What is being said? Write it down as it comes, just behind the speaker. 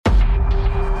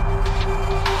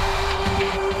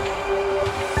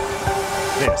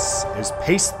This is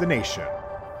Pace the Nation.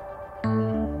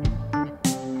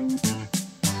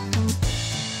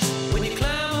 When you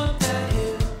climb up that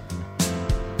hill,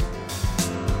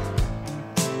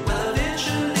 well,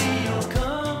 eventually you'll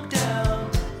come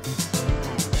down.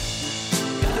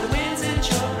 Got the winds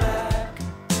at your back,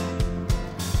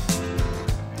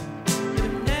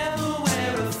 but never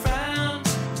wear a frown.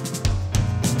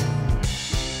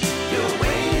 You're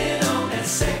waiting on that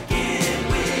second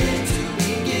wind to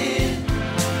begin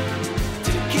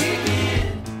to kick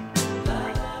in.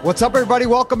 What's up, everybody?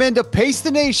 Welcome into Pace the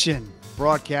Nation,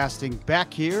 broadcasting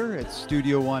back here at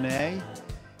Studio 1A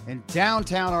in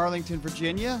downtown Arlington,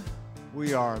 Virginia.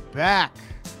 We are back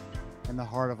in the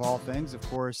heart of all things, of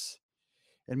course.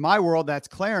 In my world, that's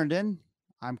Clarendon.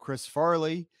 I'm Chris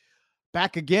Farley,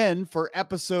 back again for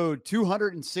episode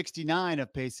 269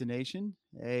 of Pace the Nation.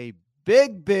 A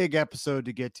big episode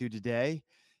to get to today.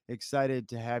 Excited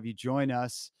to have you join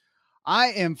us.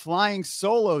 I am flying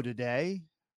solo today.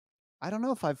 I don't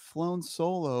know if I've flown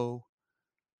solo,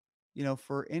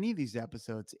 for any of these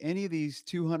episodes, any of these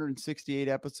 268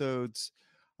 episodes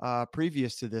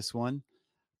previous to this one.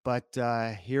 But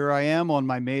here I am on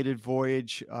my maiden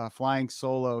voyage, flying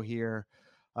solo here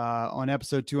on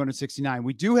episode 269.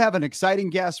 We do have an exciting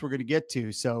guest we're going to get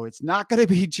to, so it's not going to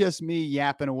be just me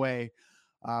yapping away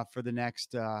for the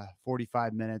next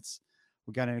 45 minutes.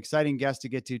 We've got an exciting guest to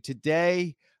get to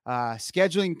today.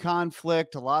 Scheduling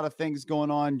conflict, a lot of things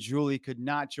going on. Julie could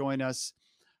not join us,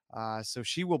 so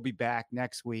she will be back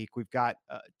next week. We've got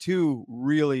two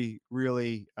really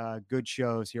good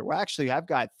shows here. Well, actually, I've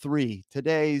got three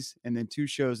today's and then two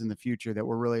shows in the future that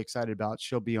we're really excited about.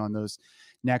 She'll be on those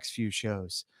next few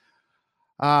shows.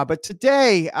 But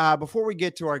today, before we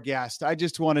get to our guest, I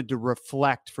just wanted to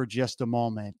reflect for just a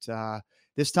moment.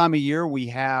 This time of year, we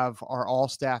have our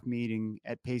all-staff meeting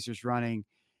at Pacers Running,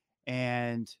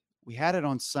 and we had it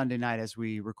on Sunday night as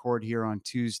we record here on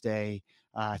Tuesday.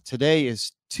 Today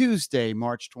is Tuesday,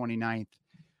 March 29th.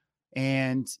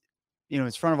 And, it's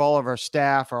in front of all of our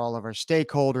staff or all of our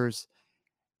stakeholders.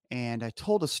 And I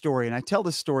told a story, and I tell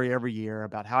this story every year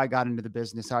about how I got into the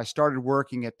business, how I started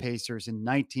working at Pacers in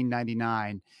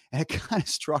 1999. And it kind of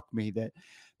struck me that,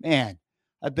 man,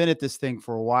 I've been at this thing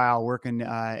for a while, working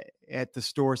at the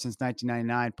store since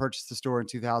 1999, purchased the store in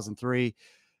 2003.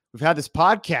 We've had this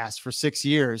podcast for 6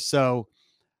 years. So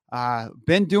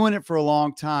been doing it for a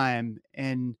long time.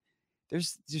 And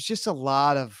there's just a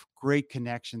lot of great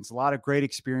connections, a lot of great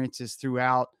experiences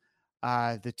throughout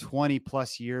the 20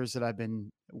 plus years that I've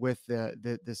been with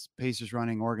this Pacers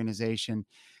Running organization.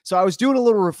 So I was doing a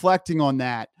little reflecting on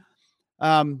that.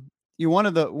 One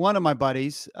of my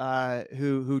buddies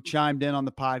who chimed in on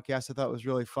the podcast, I thought was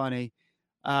really funny.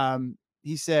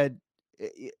 He said,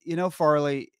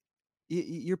 Farley,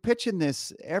 you're pitching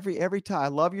this every time. I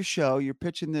love your show. You're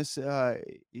pitching this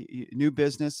new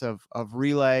business of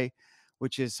Relay,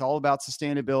 which is all about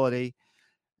sustainability,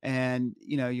 and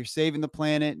you're saving the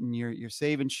planet and you're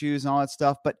saving shoes and all that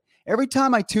stuff. But every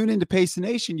time I tune into Pace the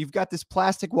Nation, you've got this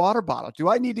plastic water bottle. Do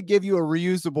I need to give you a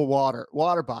reusable water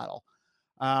bottle?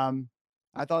 I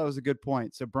thought it was a good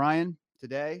point. So Brian,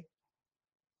 today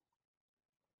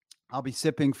I'll be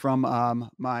sipping from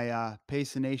my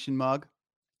Pace the Nation mug.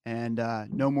 And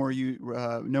no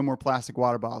more plastic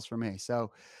water bottles for me. So,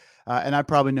 and I've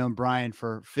probably known Brian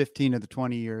for 15 of the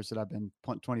 20 years that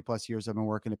 20 plus years I've been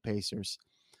working at Pacers.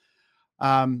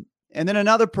 And then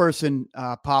another person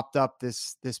popped up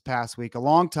this past week, a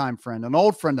longtime friend, an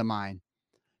old friend of mine,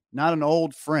 not an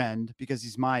old friend because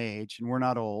he's my age and we're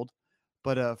not old,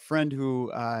 but a friend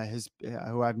who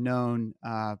I've known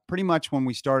pretty much when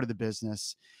we started the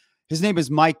business. His name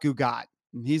is Mike Gugat,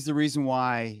 and he's the reason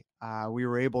why we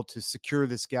were able to secure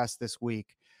this guest this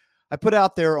week. I put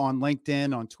out there on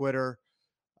LinkedIn, on Twitter,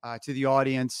 to the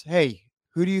audience, hey,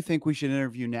 who do you think we should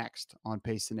interview next on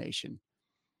Pace the Nation?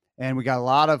 And we got a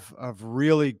lot of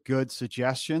really good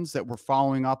suggestions that we're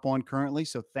following up on currently.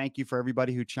 So thank you for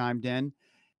everybody who chimed in.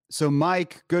 So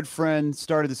Mike, good friend,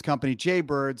 started this company,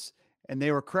 Jaybirds, and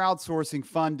they were crowdsourcing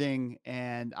funding.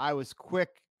 And I was quick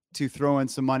to throw in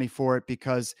some money for it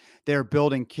because they're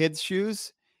building kids'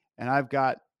 shoes. And I've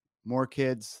got more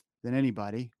kids than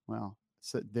anybody. Well,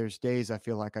 so there's days I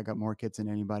feel like I got more kids than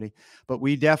anybody, but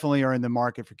we definitely are in the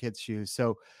market for kids' shoes.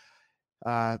 So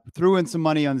threw in some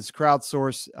money on this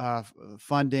crowdsource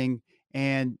funding,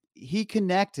 and he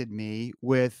connected me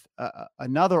with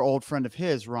another old friend of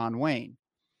his, Ron Wayne.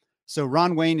 So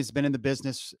Ron Wayne has been in the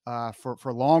business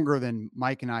for longer than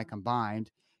Mike and I combined.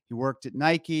 He worked at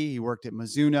Nike, he worked at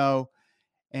Mizuno,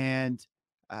 and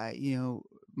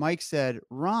Mike said,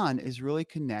 Ron is really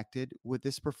connected with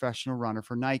this professional runner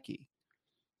for Nike.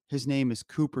 His name is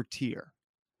Cooper Teare.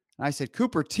 And I said,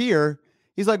 Cooper Teare,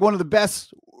 he's like one of the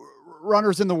best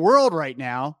runners in the world right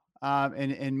now.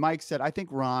 And Mike said, I think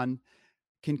Ron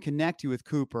can connect you with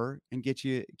Cooper and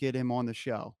get him on the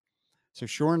show. So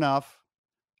sure enough,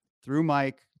 through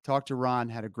Mike, talked to Ron,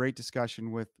 had a great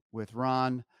discussion with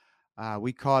Ron.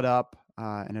 We caught up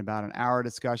in about an hour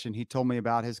discussion. He told me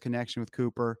about his connection with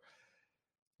Cooper.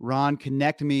 Ron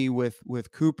connected me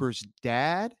with Cooper's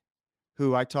dad,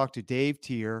 who I talked to Dave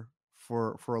Teare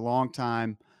for a long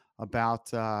time about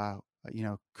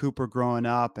Cooper growing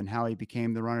up and how he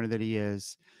became the runner that he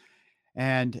is.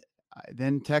 And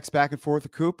then text back and forth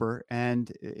with Cooper.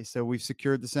 And so we've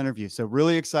secured this interview. So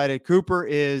really excited. Cooper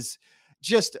is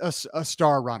just a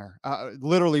star runner,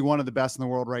 literally one of the best in the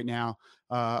world right now.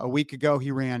 A week ago,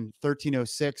 he ran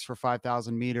 13:06 for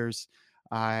 5,000 meters.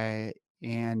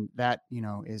 And that,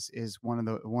 is one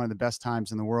of the best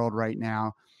times in the world right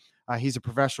now. He's a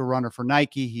professional runner for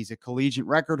Nike. He's a collegiate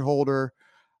record holder.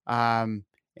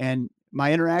 And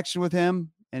my interaction with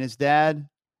him and his dad,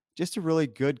 just a really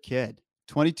good kid.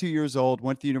 22 years old,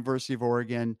 went to the University of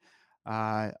Oregon.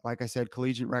 Like I said,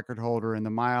 collegiate record holder in the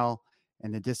mile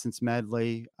and the distance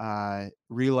medley,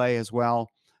 relay as well.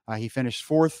 He finished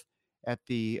 4th at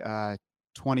the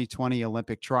 2020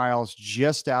 Olympic trials,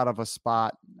 just out of a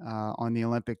spot on the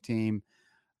Olympic team.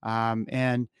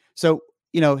 And so,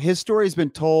 his story has been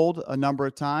told a number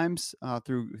of times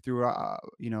through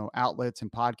outlets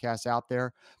and podcasts out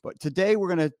there. But today we're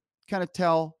going to kind of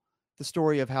tell the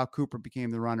story of how Cooper became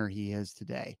the runner he is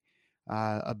today.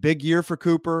 A big year for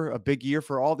Cooper, a big year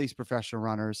for all these professional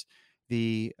runners.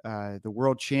 The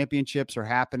World Championships are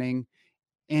happening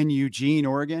in Eugene,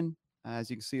 Oregon.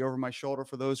 As you can see over my shoulder,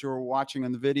 for those who are watching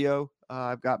on the video,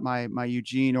 I've got my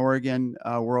Eugene, Oregon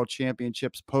World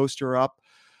Championships poster up.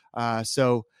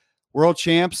 So World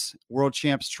Champs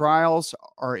trials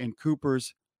are in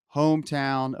Cooper's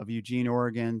hometown of Eugene,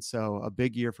 Oregon. So a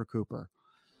big year for Cooper.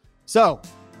 So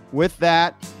with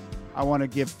that, I want to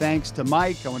give thanks to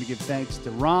Mike. I want to give thanks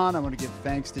to Ron. I want to give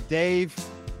thanks to Dave.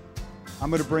 I'm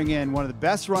going to bring in one of the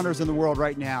best runners in the world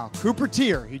right now, Cooper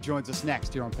Teare. He joins us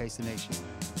next here on Pace the Nation.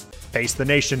 Pace the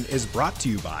Nation is brought to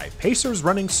you by Pacers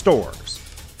Running Stores.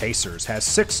 Pacers has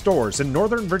 6 stores in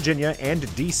Northern Virginia and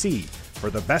DC. For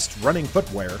the best running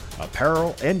footwear,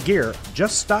 apparel, and gear,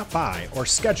 just stop by or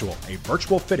schedule a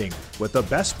virtual fitting with the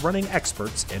best running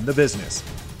experts in the business.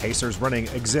 Pacers Running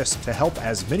exists to help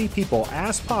as many people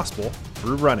as possible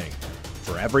through running.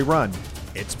 For every run,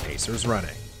 it's Pacers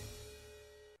Running.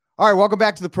 All right, welcome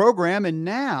back to the program. And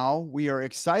now we are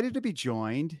excited to be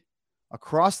joined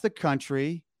across the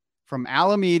country from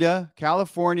Alameda,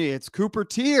 California. It's Cooper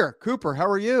Teare. Cooper, how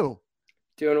are you?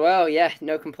 Doing well. Yeah,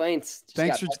 no complaints.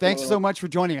 Thanks so much for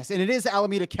joining us. And it is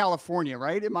Alameda, California,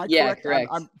 right? Am I correct? Yeah, correct.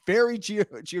 I'm very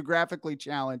geographically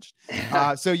challenged.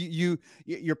 So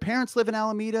your parents live in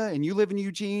Alameda and you live in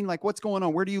Eugene. Like, what's going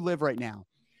on? Where do you live right now?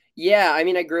 Yeah, I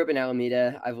mean, I grew up in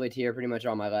Alameda. I've lived here pretty much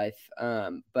all my life.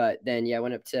 But then, I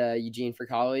went up to Eugene for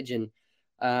college and,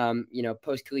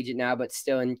 post-collegiate now, but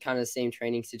still in kind of the same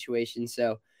training situation.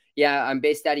 So, yeah, I'm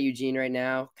based out of Eugene right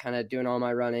now, kind of doing all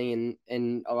my running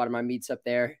and a lot of my meets up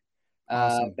there.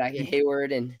 Awesome. Back at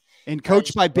Hayward and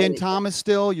coached by Ben Thomas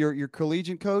still, your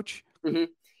collegiate coach. Mm-hmm.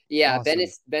 Yeah, awesome.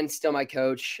 Ben's still my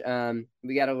coach.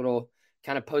 We got a little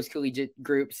kind of post-collegiate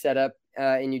group set up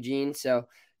in Eugene. So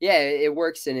yeah, it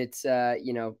works. And it's,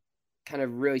 kind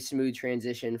of really smooth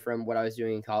transition from what I was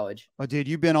doing in college. Oh, dude,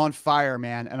 you've been on fire,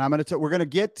 man. And we're going to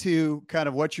get to kind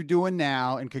of what you're doing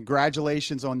now, and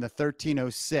congratulations on the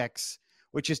 13:06,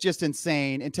 which is just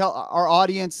insane. And tell our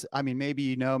audience, I mean,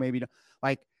 maybe maybe not,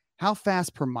 like, how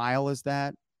fast per mile is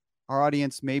that? Our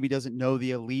audience maybe doesn't know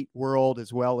the elite world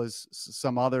as well as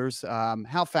some others.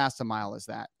 How fast a mile is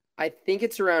that? I think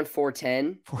it's around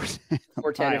 4:10. 4:10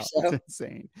 or so. That's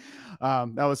insane.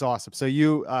 That was awesome. So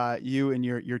you and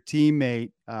your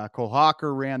teammate Cole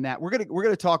Hawker ran that. We're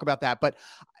gonna talk about that. But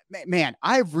man,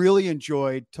 I've really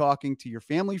enjoyed talking to your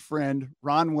family friend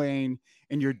Ron Wayne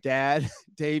and your dad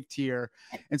Dave Teare.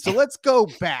 And so let's go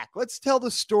back. Let's tell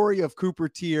the story of Cooper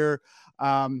Teare.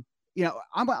 I'm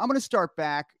going to start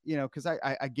back. Because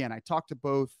I talked to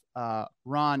both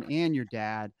Ron and your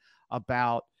dad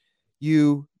about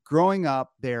you growing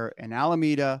up there in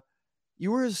Alameda.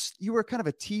 You were kind of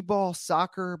a t-ball,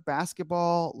 soccer,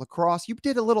 basketball, lacrosse. You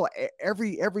did a little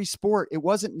every sport. It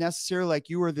wasn't necessarily like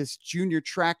you were this junior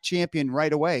track champion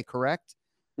right away, correct?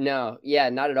 No, yeah,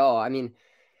 not at all. I mean,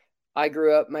 I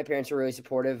grew up, my parents were really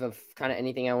supportive of kind of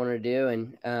anything I wanted to do.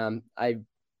 And I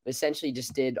essentially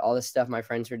just did all the stuff my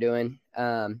friends were doing.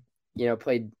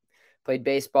 Played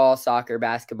baseball, soccer,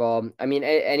 basketball. I mean,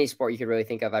 any sport you could really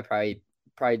think of, I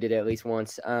probably did it at least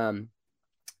once.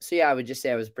 So yeah, I would just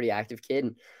say I was a pretty active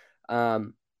kid.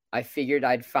 And, I figured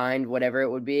I'd find whatever it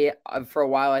would be. For a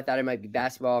while, I thought it might be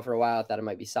basketball. For a while, I thought it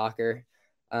might be soccer.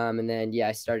 And then, yeah,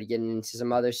 I started getting into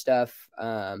some other stuff,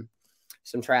 some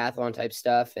triathlon type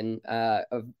stuff. And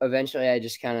eventually I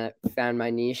just kind of found my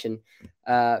niche and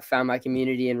found my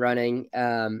community in running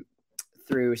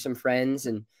through some friends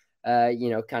and,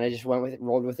 kind of just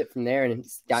rolled with it from there, and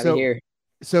it's got me here.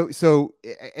 So,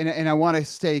 and I want to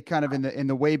stay kind of in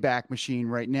the Wayback Machine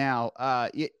right now.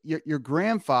 Your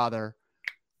grandfather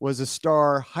was a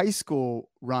star high school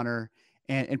runner,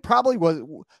 and probably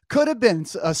could have been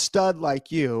a stud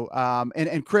like you.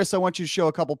 And Chris, I want you to show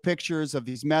a couple pictures of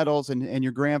these medals and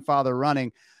your grandfather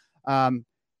running.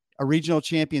 A regional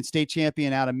champion, state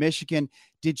champion out of Michigan.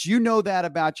 Did you know that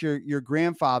about your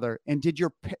grandfather? And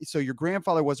so your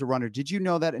grandfather was a runner. Did you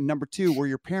know that? And number two, were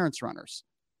your parents runners?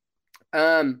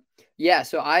 Yeah.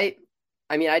 So I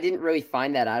didn't really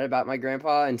find that out about my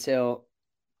grandpa until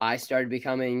I started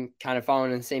becoming kind of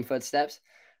following in the same footsteps.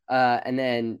 And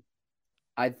then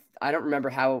I don't remember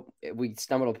how we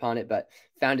stumbled upon it, but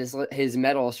found his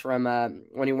medals from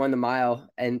when he won the mile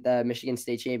and the Michigan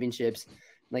State Championships,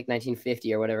 like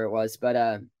 1950 or whatever it was.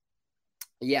 But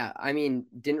yeah, I mean,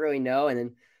 didn't really know. And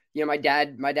then, my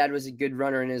dad was a good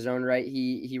runner in his own right.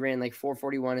 He ran like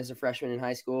 4:41 as a freshman in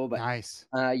high school, but nice.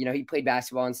 He played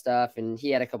basketball and stuff, and he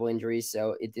had a couple injuries,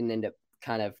 so it didn't end up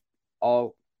kind of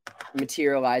all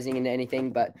materializing into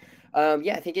anything. But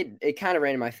yeah, I think it kind of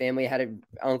ran in my family. I had an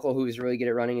uncle who was really good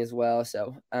at running as well.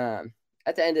 So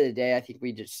at the end of the day, I think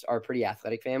we just are a pretty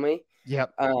athletic family.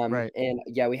 Yep. Right. And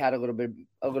yeah, we had a little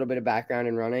bit of background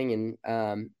in running,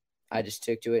 and I just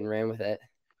took to it and ran with it.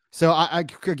 So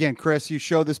again, Chris, you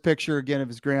show this picture again of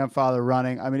his grandfather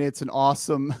running. I mean, it's an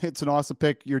awesome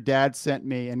pic your dad sent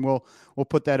me, and we'll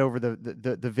put that over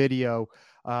the video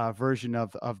version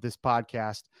of this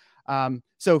podcast.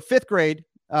 So fifth grade,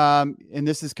 and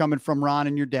this is coming from Ron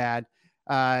and your dad.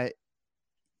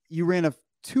 You ran a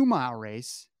 2-mile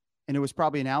race, and it was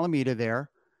probably in Alameda there,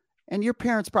 and your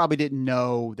parents probably didn't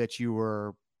know that you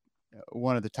were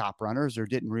one of the top runners, or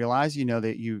didn't realize,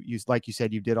 that you like you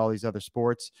said, you did all these other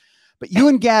sports, but you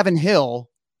and Gavin Hill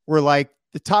were like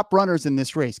the top runners in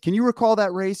this race. Can you recall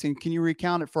that race, and can you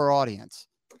recount it for our audience?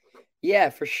 Yeah,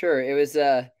 for sure. It was,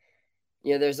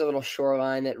 there's a little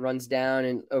shoreline that runs down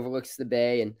and overlooks the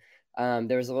bay. And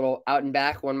there was a little out and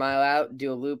back, 1 mile out,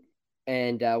 do a loop,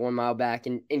 and 1 mile back.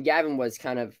 And Gavin was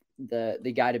kind of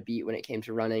the guy to beat when it came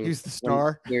to running. He's the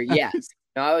star. Yeah.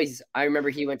 I remember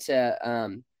he went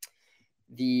to,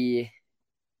 the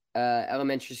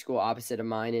elementary school opposite of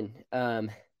mine,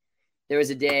 and there was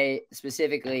a day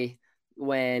specifically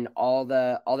when all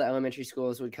the elementary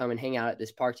schools would come and hang out at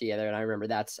this park together, and I remember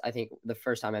that's, I think, the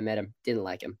first time I met him. Didn't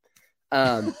like him.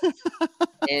 And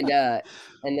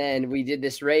then we did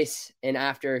this race, and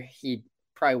after, he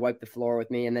probably wiped the floor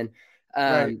with me, and then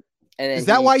right. And then is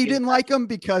that why you didn't like him?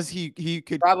 Because he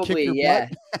could probably, kick your yeah,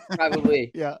 butt?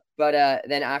 probably, yeah. But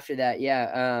then after that,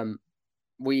 yeah,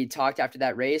 we talked after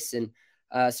that race, and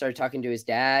started talking to his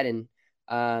dad, and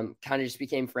kind of just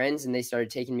became friends. And they started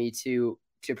taking me to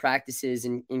practices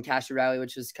in Castro Valley,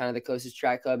 which was kind of the closest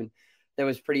track club, and that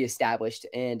was pretty established.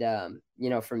 And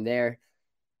from there,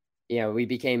 we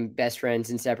became best friends,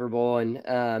 inseparable.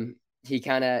 And he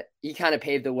kind of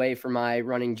paved the way for my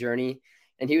running journey.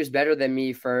 And he was better than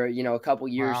me for a couple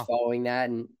years following that.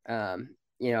 And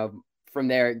from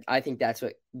there, I think that's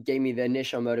what gave me the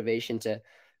initial motivation to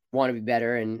want to be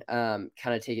better and kind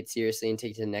of take it seriously and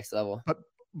take it to the next level.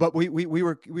 But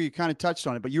we kind of touched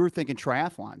on it, but you were thinking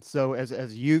triathlons. So as a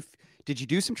youth, did you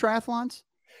do some triathlons?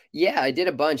 Yeah, I did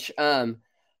a bunch. I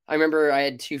remember I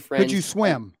had 2 friends. Could you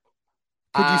swim?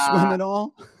 Could you swim at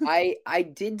all? I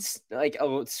did like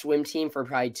a swim team for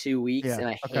probably 2 weeks, and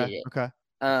I hated it. Okay.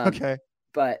 Okay.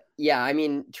 But yeah, I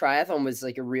mean, triathlon was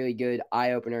like a really good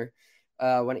eye opener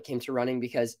when it came to running,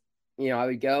 because, I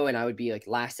would go and I would be like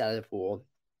last out of the pool.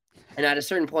 And at a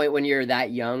certain point, when you're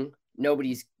that young,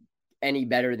 nobody's any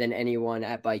better than anyone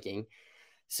at biking.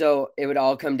 So it would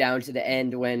all come down to the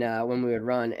end when we would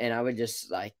run, and I would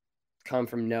just like come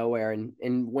from nowhere and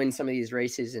win some of these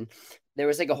races. And there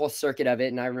was like a whole circuit of it.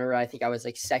 And I remember, I think I was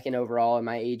like 2nd overall in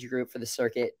my age group for the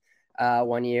circuit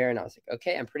one year. And I was like,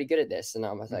 okay, I'm pretty good at this. And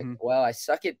I was like, well, I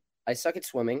suck at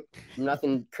swimming. I'm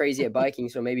nothing crazy at biking.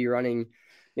 So maybe running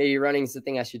is the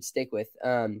thing I should stick with.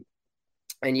 And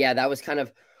yeah, that was kind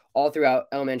of all throughout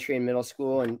elementary and middle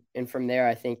school. And from there,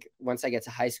 I think once I get to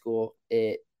high school,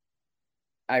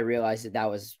 I realized that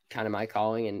was kind of my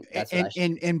calling. And that's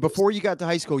and before you got to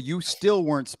high school, you still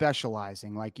weren't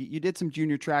specializing. Like you did some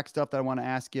junior track stuff that I want to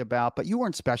ask you about, but you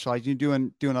weren't specialized. You're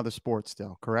doing other sports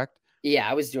still, correct? Yeah,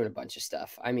 I was doing a bunch of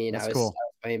stuff. I mean, That's I cool. was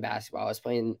playing basketball. I was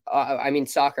playing. I mean,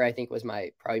 soccer. I think was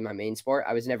probably my main sport.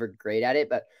 I was never great at it,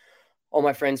 but all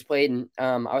my friends played, and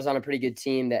I was on a pretty good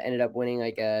team that ended up winning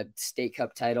like a state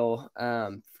cup title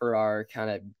for our kind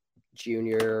of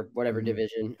junior whatever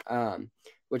division,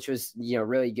 which was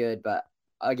really good. But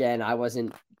again, I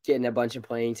wasn't getting a bunch of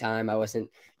playing time. I wasn't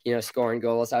scoring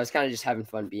goals. I was kind of just having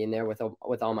fun being there with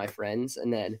all my friends,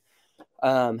 and then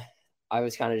I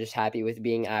was kind of just happy with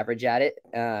being average at it.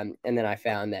 And then I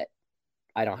found that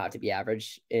I don't have to be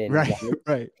average in Right.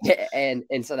 Right.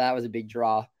 and so that was a big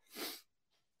draw.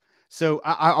 So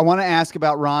I want to ask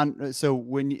about Ron. So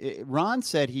when Ron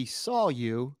said he saw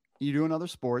you doing other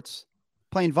sports,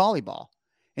 playing volleyball,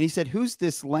 and he said, "Who's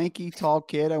this lanky, tall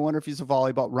kid? I wonder if he's a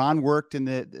volleyball." Ron worked in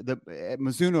the at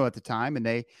Mizuno at the time, and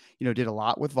they did a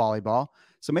lot with volleyball.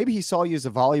 So maybe he saw you as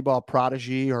a volleyball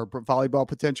prodigy or volleyball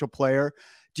potential player.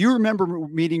 Do you remember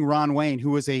meeting Ron Wayne,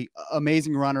 who was a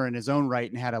amazing runner in his own right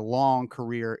and had a long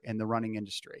career in the running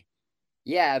industry?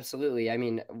 Yeah, absolutely. I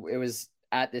mean, it was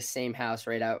at this same house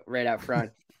right out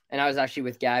front, and I was actually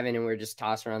with Gavin, and we were just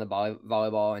tossing around the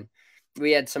volleyball, and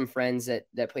we had some friends that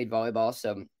played volleyball,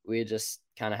 so we would just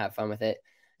kind of have fun with it.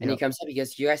 And he comes up, he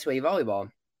goes, "You guys play volleyball?"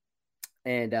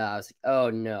 And I was like, "Oh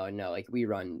no, like we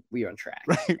run track."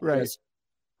 Right, right. Goes,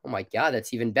 "Oh my god,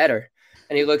 that's even better."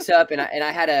 And he looks up, and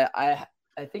I had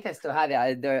I think I still have it. I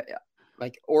had the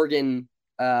like Oregon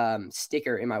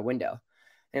sticker in my window,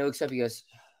 and he looks up, he goes,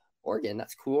 "Oregon,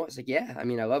 that's cool." I was like, "Yeah, I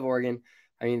mean, I love Oregon.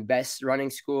 I mean, best running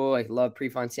school. Like, love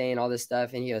Prefontaine, all this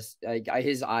stuff." And he goes,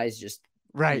 his eyes just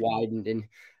widened, and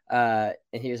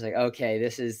he was like, "Okay,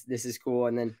 this is cool."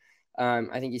 And then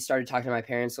I think he started talking to my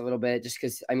parents a little bit, just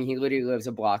because I mean, he literally lives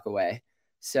a block away.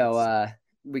 So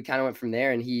we kind of went from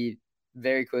there, and he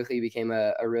very quickly became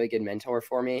a really good mentor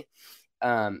for me.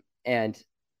 And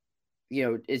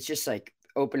it's just like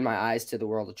opened my eyes to the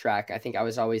world of track. I think I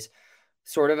was always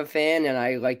sort of a fan, and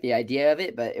I liked the idea of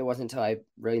it, but it wasn't until I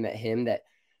really met him that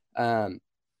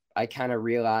I kind of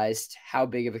realized how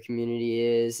big of a community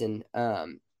it is, and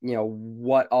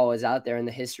what all is out there and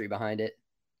the history behind it.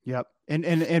 Yep.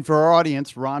 And for our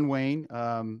audience, Ron Wayne,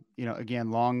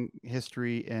 again, long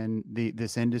history in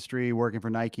this industry, working for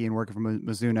Nike and working for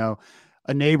Mizuno,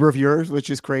 a neighbor of yours,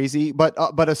 which is crazy, but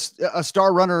a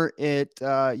star runner at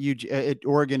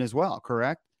Oregon as well.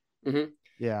 Correct. Mm-hmm.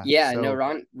 Yeah. Yeah. So, No,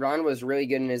 Ron was really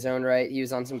good in his own right. He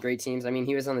was on some great teams. I mean,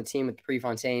 he was on the team with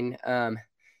Prefontaine.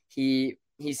 He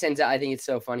sends out, I think it's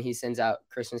so funny. He sends out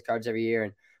Christmas cards every year,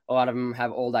 and a lot of them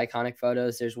have old iconic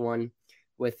photos. There's one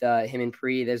with him and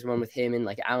Pre. There's one with him and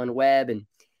like Alan Webb. And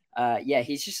yeah,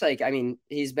 he's just like, I mean,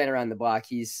 he's been around the block.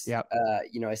 He's,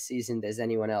 as seasoned as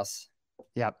anyone else.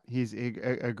 Yeah, he's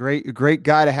a great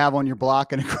guy to have on your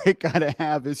block, and a great guy to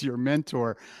have as your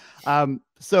mentor.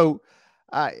 So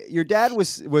your dad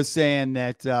was saying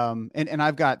that, and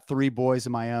I've got 3 boys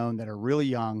of my own that are really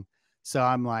young. So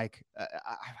I'm like,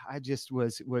 I just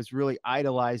was really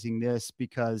idolizing this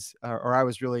because, or I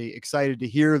was really excited to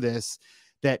hear this,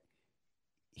 that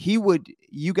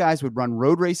you guys would run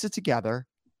road races together.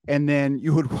 And then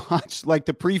you would watch like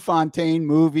the Prefontaine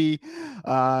movie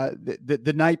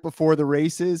the night before the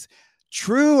races.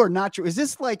 True or not true? Is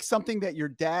this like something that your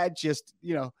dad just,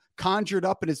 conjured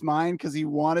up in his mind because he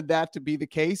wanted that to be the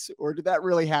case? Or did that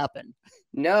really happen?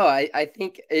 No, I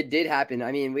think it did happen.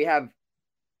 I mean, we have,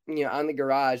 on the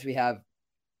garage, we have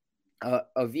a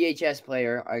VHS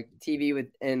player, a TV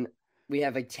and we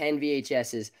have like 10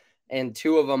 VHSs. And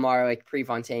 2 of them are like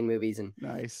Prefontaine movies. And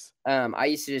nice. I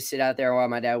used to just sit out there while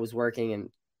my dad was working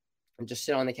and just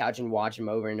sit on the couch and watch him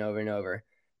over and over and over.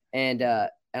 And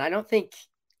I don't think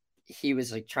he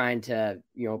was like trying to,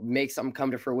 make something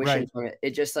come to fruition from it.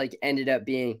 It just like ended up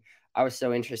being, I was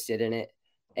so interested in it.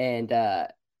 And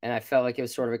I felt like it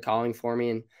was sort of a calling for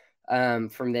me.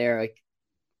 And from there, like,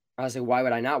 I was like, why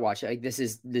would I not watch it? Like, this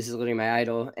is literally my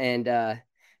idol. And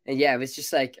yeah, it was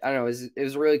just like, I don't know, it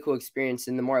was a really cool experience.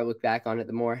 And the more I look back on it,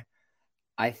 the more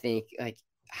I think like,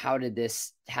 how did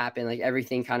this happen? Like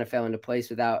everything kind of fell into place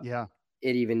without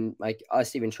it even like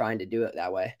us even trying to do it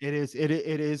that way. It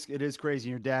is crazy.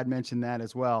 Your dad mentioned that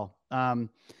as well.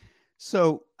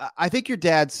 So I think your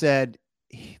dad said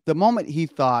the moment he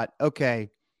thought, okay,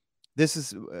 this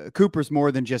is Cooper's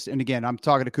more than just, and again, I'm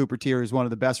talking to Cooper Teare, who's one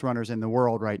of the best runners in the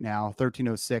world right now,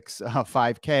 13:06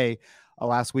 5K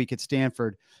last week at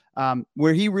Stanford,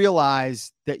 where he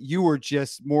realized that you were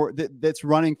just more, that's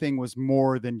running thing was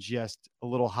more than just a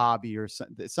little hobby or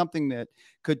something that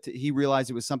he realized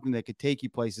it was something that could take you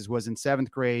places, was in 7th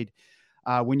grade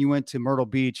when you went to Myrtle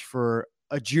Beach for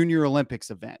a Junior Olympics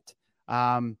event.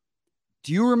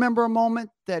 Do you remember a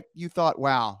moment that you thought,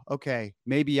 wow, okay,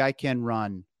 maybe I can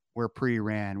run where Pre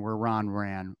ran, where Ron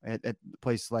ran at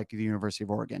places like the University of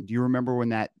Oregon? Do you remember when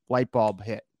that light bulb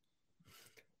hit?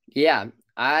 Yeah,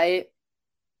 I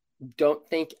don't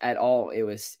think at all it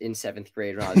was in 7th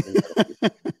grade when I was in middle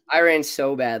school. I ran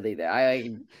so badly there. I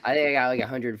think I got like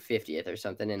 150th or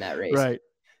something in that race. Right.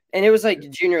 And it was like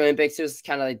Junior Olympics. It was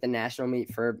kind of like the national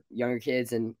meet for younger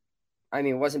kids. And I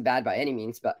mean, it wasn't bad by any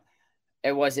means, but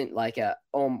it wasn't like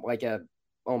oh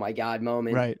my God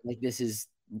moment. Right. Like, this is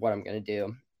what I'm going to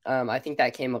do. I think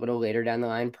that came a little later down the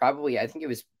line. I think it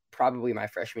was probably my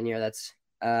freshman year. That's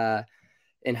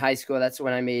in high school. That's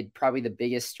when I made probably the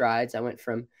biggest strides. I went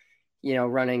from,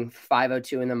 running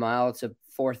 5:02 in the mile to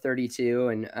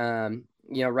 4:32.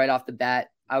 And, right off the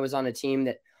bat, I was on a team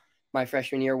that my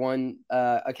freshman year won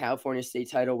a California state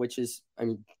title, which is,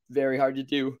 very hard to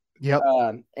do. Yep.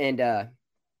 And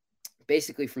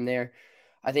basically from there,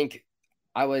 I think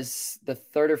I was the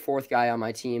 3rd or 4th guy on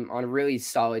my team on a really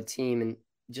solid team, and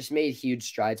just made huge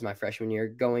strides my freshman year,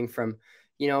 going from,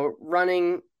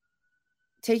 running,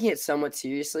 taking it somewhat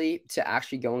seriously, to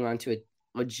actually going on to a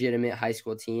legitimate high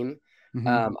school team.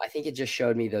 Mhm. I think it just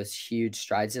showed me those huge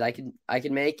strides that I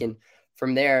could make. And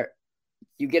from there,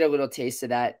 you get a little taste of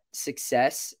that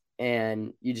success,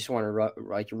 and you just want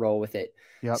to roll with it.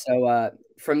 Yep. So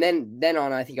from then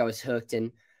on, I think I was hooked.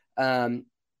 And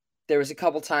there was a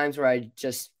couple times where I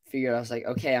just figured, I was like,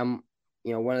 okay, I'm,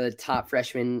 one of the top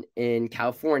freshmen in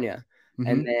California.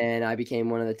 And then I became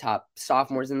one of the top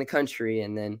sophomores in the country,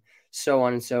 and then so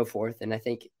on and so forth. And I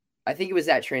think it was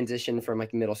that transition from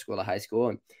like middle school to high school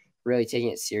and really taking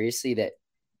it seriously that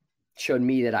showed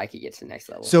me that I could get to the next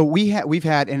level. So we've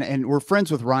had, and we're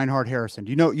friends with Reinhard Harrison.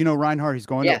 Do you know Reinhard? He's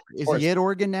going. Yeah, is he at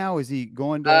Oregon now? Is he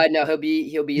going to? No, he'll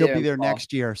be there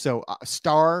next year. So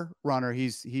star runner. He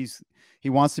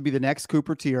wants to be the next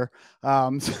Cooper Tier.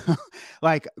 So,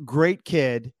 like, great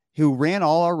kid who ran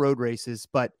all our road races.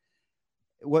 But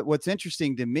what's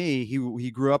interesting to me,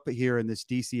 he grew up here in this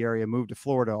DC area, moved to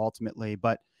Florida ultimately.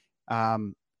 But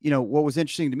what was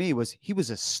interesting to me was he was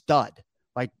a stud.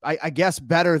 Like, I guess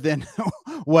better than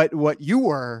what you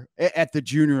were at the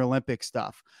Junior Olympic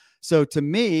stuff. So to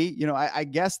me, I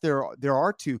guess there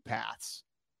are two paths.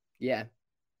 Yeah,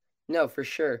 no, for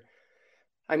sure.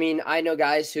 I mean, I know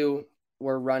guys who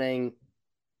were running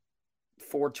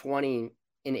 4:20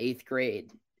 in 8th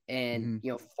grade and,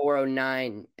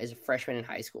 4:09 as a freshman in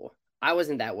high school. I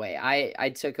wasn't that way. I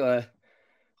took a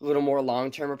little more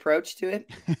long-term approach to it.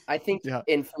 I think, Yeah.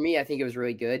 And for me, I think it was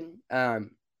really good.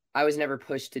 I was never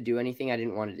pushed to do anything I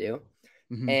didn't want to do.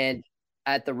 And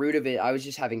at the root of it, I was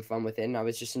just having fun with it. And I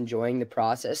was just enjoying the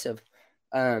process of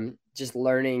just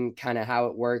learning kind of how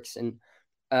it works. And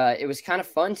it was kind of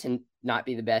fun to not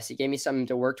be the best. It gave me something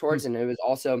to work towards. And it was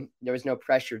also, there was no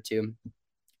pressure to,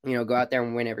 go out there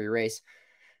and win every race.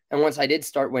 And once I did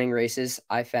start winning races,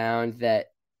 I found that,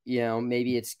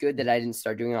 maybe it's good that I didn't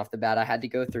start doing it off the bat. I had to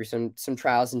go through some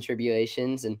trials and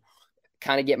tribulations and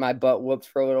kind of get my butt whooped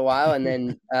for a little while. And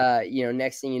then,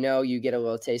 next thing you know, you get a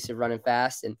little taste of running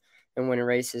fast and winning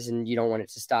races, and you don't want it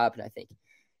to stop. And I think,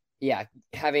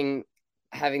 having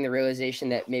the realization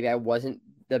that maybe I wasn't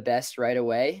the best right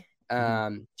away,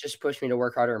 just pushed me to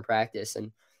work harder in practice.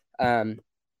 And,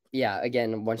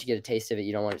 again, once you get a taste of it,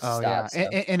 you don't want it to stop. Yeah. So.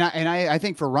 And I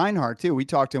think for Reinhardt too, we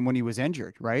talked to him when he was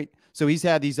injured, right? So he's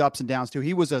had these ups and downs too.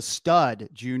 He was a stud,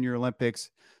 Junior Olympics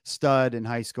stud in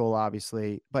high school,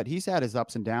 obviously, but he's had his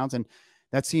ups and downs, and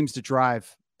that seems to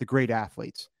drive the great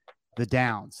athletes, the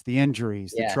downs, the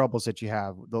injuries, the troubles that you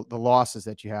have, the losses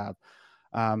that you have.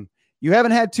 You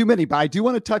haven't had too many, but I do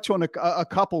want to touch on a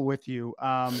couple with you.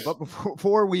 But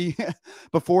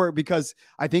because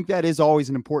I think that is always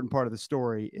an important part of the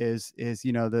story is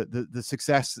the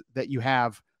success that you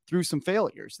have through some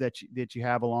failures that you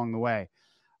have along the way.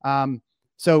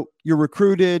 So you're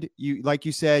recruited, like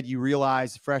you said, you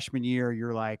realize freshman year,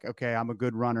 you're like, okay, I'm a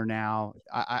good runner now.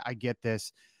 I get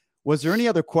this. Was there any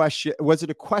other question? Was it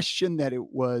a question that it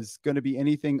was going to be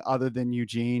anything other than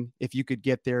Eugene? If you could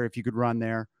get there, if you could run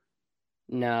there?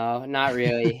 No, not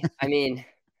really. I mean,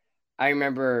 I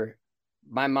remember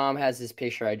my mom has this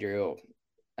picture I drew.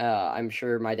 I'm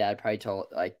sure my dad probably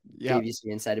gave you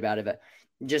some insight about it, but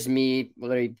just me,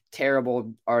 literally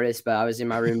terrible artist, but I was in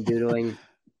my room doodling.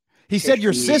 He said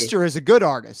your sister is a good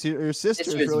artist. Your sister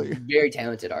is really a very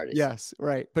talented artist. Yes,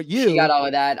 right. But she got all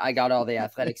of that. I got all the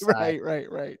athletic side.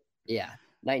 Right. Yeah,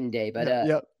 night and day. But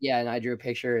and I drew a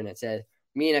picture and it said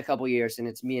me in a couple years, and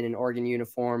it's me in an Oregon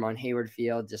uniform on Hayward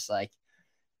Field, just like.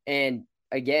 And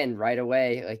again, right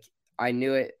away, like I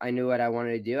knew it. I knew what I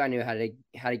wanted to do. I knew how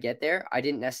to get there. I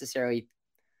didn't necessarily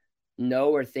know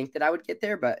or think that I would get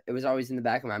there, but it was always in the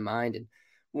back of my mind. And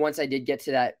once I did get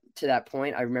to to that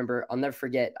point, I remember, I'll never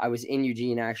forget, I was in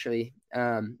Eugene actually,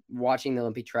 watching the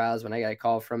Olympic trials when I got a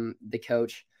call from the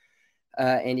coach,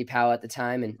 Andy Powell at the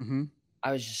time. And Mm-hmm.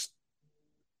 I was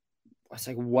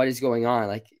like, what is going on?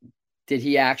 Like, did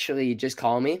he actually just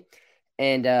call me?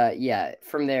 And yeah,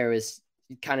 from there it was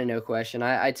kind of no question.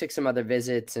 I took some other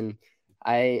visits, and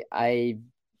I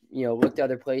looked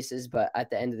other places, but at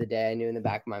the end of the day, I knew in the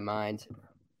back of my mind,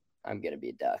 I'm gonna be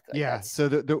a Duck. Like, Yeah. So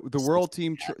the world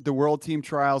team the world team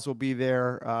trials will be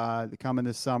there coming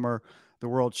this summer. The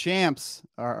world champs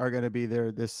are going to be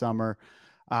there this summer.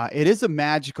 It is a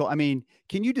magical. I mean,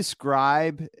 can you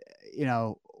describe,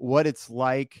 what it's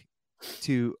like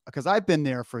because I've been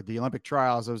there for the Olympic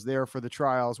trials. I was there for the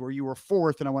trials where you were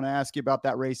fourth, and I want to ask you about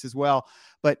that race as well.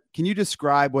 But can you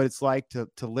describe what it's like to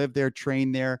live there,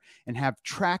 train there, and have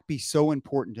track be so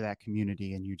important to that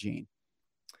community in Eugene?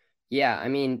 Yeah, I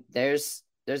mean, there's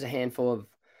a handful of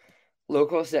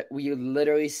locals that we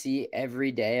literally see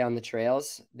every day on the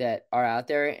trails that are out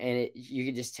there, and you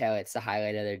can just tell it's the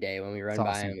highlight of their day when we run by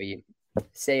awesome. and we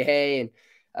say hey and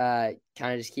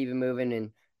kind of just keep it moving.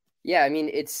 And yeah, I mean,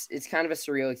 it's kind of a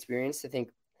surreal experience. I think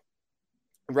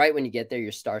right when you get there,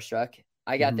 you're starstruck.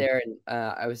 I got there, and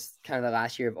I was kind of the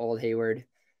last year of Old Hayward,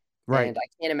 Right. and I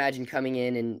can't imagine coming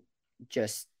in and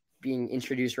just being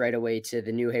introduced right away to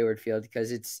the new Hayward Field,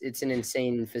 because it's an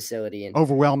insane facility, and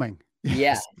Overwhelming.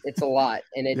 yeah, it's a lot,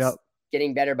 and it's Yep.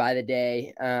 getting better by the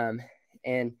day.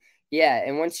 And yeah,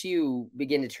 and once you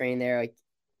begin to train there, like,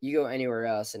 you go anywhere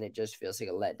else and it just feels like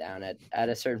a letdown at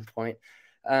a certain point.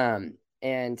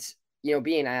 And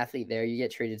being an athlete there, you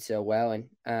get treated so well,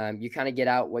 and you kind of get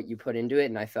out what you put into it.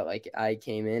 And I felt like I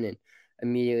came in and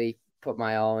immediately put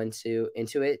my all into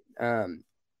it.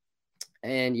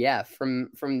 And yeah, from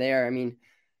there, I mean,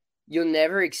 you'll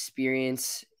never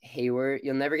experience Hayward.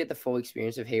 You'll never get the full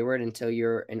experience of Hayward until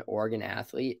you're an Oregon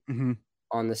athlete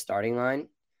on the starting line.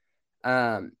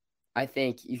 I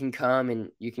think you can come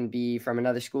and you can be from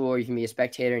another school, or you can be a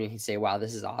spectator and you can say, wow,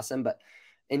 this is awesome. But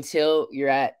until you're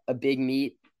at a big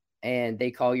meet and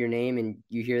they call your name and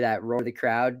you hear that roar of the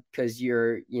crowd, because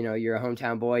you're a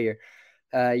hometown boy,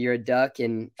 you're a Duck,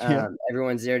 and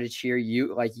everyone's there to cheer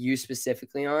you, like you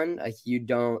specifically on, like, you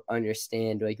don't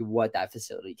understand like what that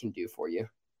facility can do for you.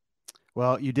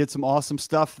 Well, you did some awesome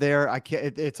stuff there.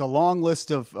 It's a long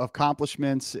list of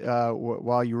accomplishments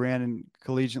while you ran in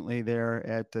collegiately there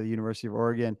at the University of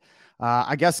Oregon.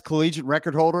 I guess collegiate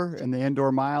record holder in the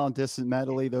indoor mile and distance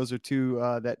medley. Those are two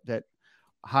that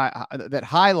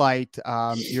highlight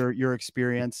your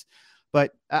experience.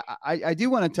 But I do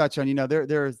want to touch on,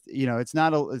 it's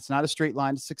not a straight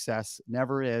line to success.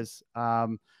 Never is.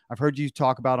 I've heard you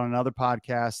talk about on another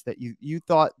podcast that you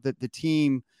thought that the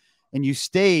team, and you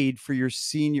stayed for your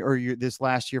senior or this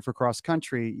last year for cross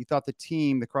country. You thought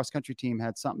the cross country team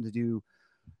had something to do,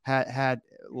 had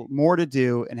more to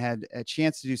do, and had a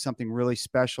chance to do something really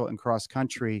special in cross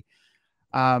country.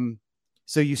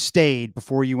 So you stayed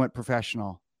before you went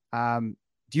professional. Do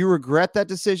you regret that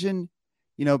decision,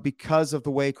 because of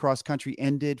the way cross country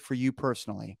ended for you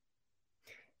personally?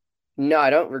 No, I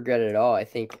don't regret it at all. I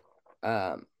think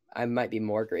I might be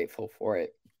more grateful for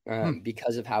it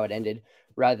because of how it ended,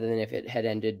 rather than if it had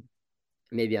ended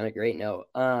maybe on a great note.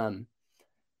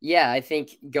 Yeah, I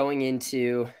think going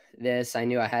into this, I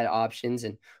knew I had options,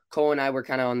 and Cole and I were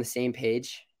kind of on the same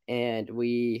page, and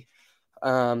we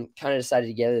kind of decided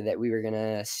together that we were going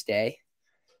to stay.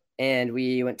 And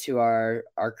we went to our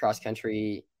cross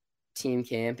country team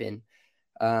camp, and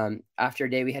after a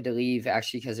day we had to leave,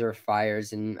 actually, because there were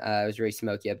fires, and it was really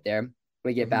smoky up there.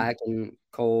 We get back, and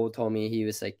Cole told me, he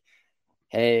was like,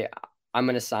 hey, I'm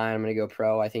going to sign. I'm going to go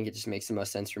pro. I think it just makes the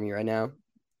most sense for me right now.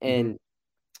 And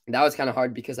that was kind of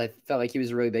hard, because I felt like he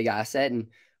was a really big asset. And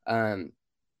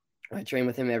I train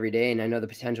with him every day, and I know the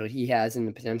potential he has and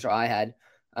the potential I had.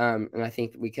 And I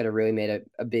think we could have really made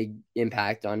a big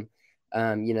impact on,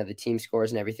 the team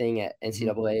scores and everything at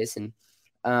NCAAs. And,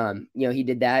 he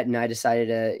did that, and I decided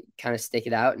to kind of stick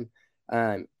it out.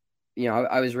 And,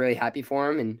 I was really happy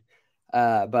for him. And,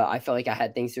 but I felt like I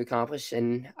had things to accomplish,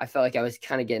 and I felt like I was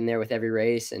kind of getting there with every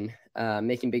race and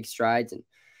making big strides.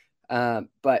 And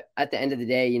but at the end of the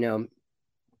day,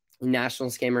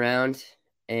 nationals came around,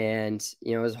 and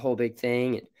it was a whole big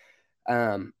thing.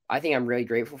 And I think I'm really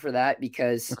grateful for that,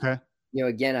 because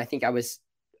again, I think I was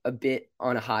a bit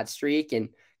on a hot streak and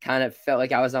kind of felt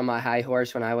like I was on my high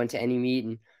horse when I went to any meet,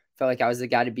 and felt like I was the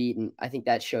guy to beat. And I think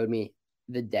that showed me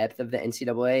the depth of the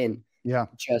NCAA, and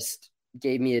just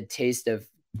gave me a taste of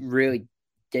really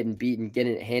getting beaten,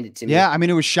 getting it handed to me. Yeah, I mean,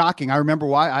 it was shocking. I remember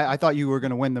why I thought you were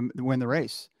going to win the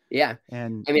race. Yeah,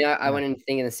 and I mean, I went in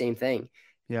thinking the same thing.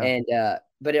 Yeah, and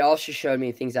but it also showed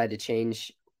me things I had to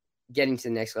change getting to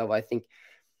the next level, I think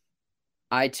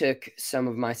I took some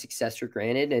of my success for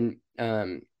granted. And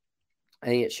I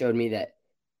think it showed me that,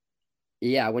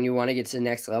 yeah, when you want to get to the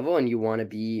next level and you want to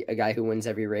be a guy who wins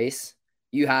every race,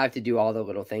 you have to do all the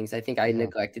little things. I think I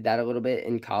neglected that a little bit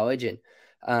in college, and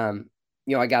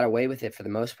I got away with it for the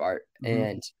most part.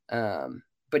 And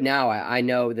but now I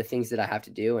know the things that I have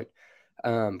to do,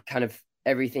 and kind of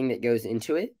everything that goes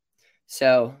into it.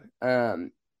 So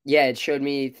it showed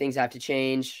me things I have to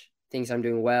change, things I'm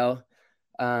doing well.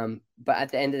 But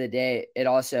at the end of the day, it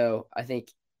also, I think,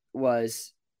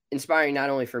 was inspiring not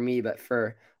only for me, but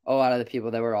for a lot of the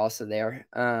people that were also there,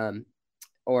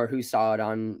 or who saw it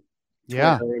on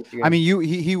Twitter. I mean,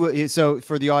 he so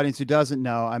for the audience who doesn't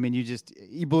know, I mean,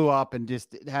 you blew up and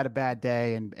just had a bad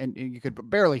day, and you could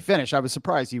barely finish. I was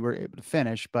surprised you were able to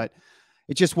finish, but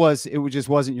it just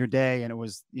wasn't your day, and it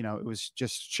was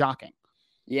just shocking.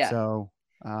 Yeah. So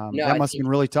that must have been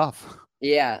really tough.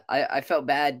 Yeah, I felt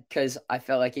bad because I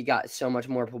felt like it got so much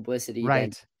more publicity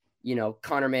than,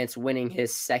 Conor Mantz winning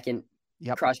his second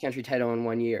cross country title in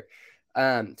 1 year.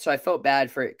 So I felt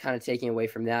bad for it kind of taking away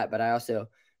from that. But I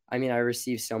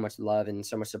received so much love and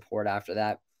so much support after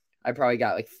that. I probably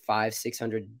got like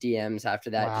 500-600 DMs after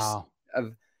that, just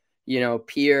of,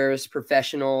 peers,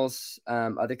 professionals,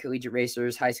 other collegiate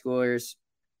racers, high schoolers,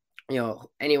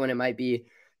 anyone it might be,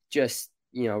 just,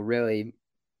 really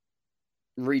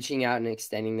reaching out and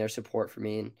extending their support for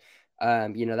me.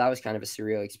 And, that was kind of a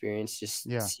surreal experience, just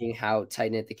seeing how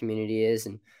tight knit the community is,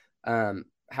 and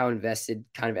how invested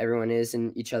kind of everyone is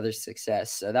in each other's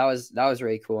success. So that was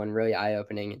really cool and really eye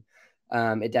opening.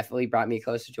 And it definitely brought me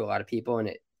closer to a lot of people, and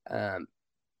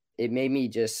it made me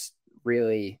just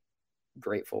really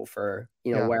grateful for,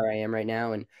 where I am right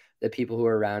now and the people who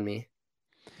are around me.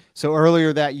 So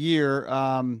earlier that year,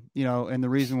 and the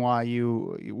reason why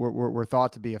you were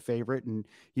thought to be a favorite, and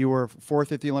you were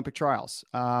fourth at the Olympic trials,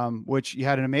 which you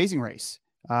had an amazing race.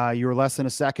 You were less than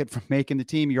a second from making the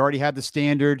team. You already had the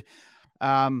standard.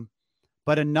 But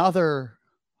another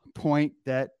point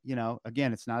that,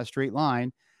 again, it's not a straight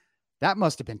line. That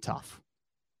must have been tough.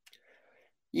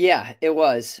 Yeah, it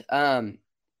was.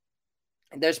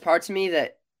 There's parts of me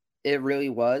that it really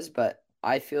was, but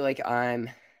I feel like I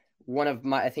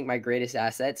think my greatest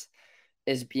assets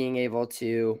is being able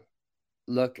to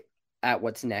look at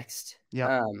what's next,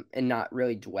 and not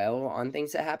really dwell on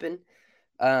things that happen.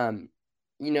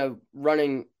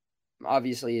 Running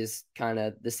obviously is kind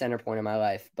of the center point of my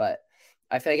life, but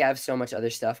I feel like I have so much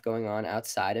other stuff going on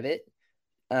outside of it,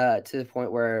 to the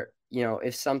point where,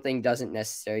 if something doesn't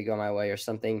necessarily go my way, or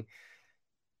something,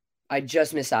 I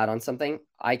just miss out on something,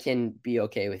 I can be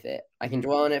okay with it. I can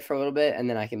dwell on it for a little bit and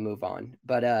then I can move on.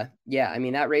 But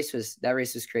that race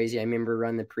was crazy. I remember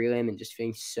running the prelim and just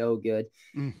feeling so good.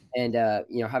 And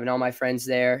having all my friends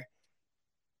there.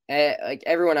 Like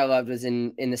everyone I loved was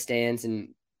in the stands, and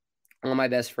all my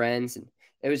best friends, and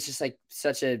it was just like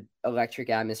such a electric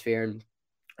atmosphere. And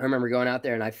I remember going out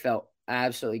there and I felt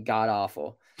absolutely god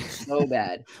awful. So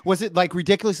bad. Was it like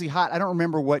ridiculously hot? I don't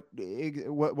remember what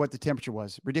the temperature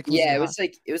was. Ridiculously hot.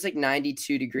 It was like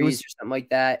 92 degrees or something like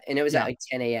that, and it was at like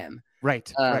 10 a.m.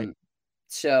 Right.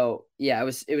 So yeah, it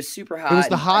was super hot. It was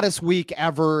the hottest week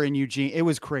ever in Eugene. It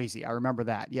was crazy. I remember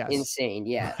that. Yes. Insane.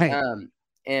 Yeah. Right.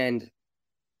 And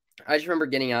I just remember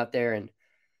getting out there and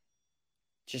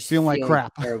just feeling like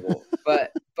crap. Terrible.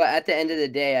 But at the end of the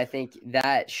day, I think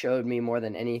that showed me more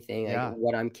than anything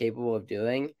what I'm capable of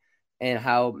doing, and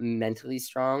how mentally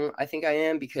strong I think I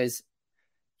am, because,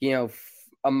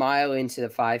 a mile into the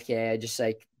 5K, I just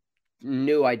like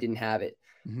knew I didn't have it.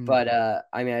 But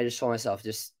I just told myself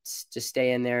just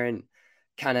stay in there and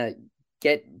kind of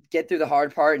get through the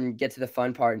hard part and get to the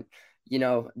fun part.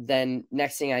 Then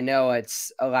next thing I know,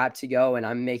 it's a lap to go and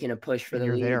I'm making a push for the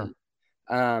lead. There.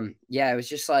 It was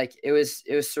just like, it was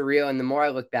surreal. And the more I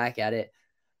look back at it,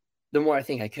 the more I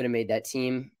think I could have made that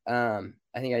team.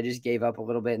 I think I just gave up a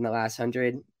little bit in the last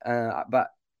 100. But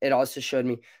it also showed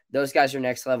me those guys are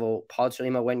next level. Paul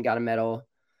Chelimo went and got a medal.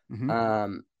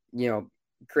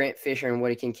 Grant Fisher and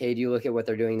Woody Kincaid, you look at what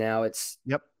they're doing now.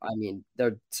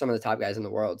 They're some of the top guys in the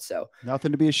world. So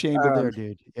nothing to be ashamed of there,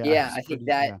 dude. I think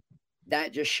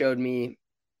that just showed me,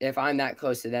 if I'm that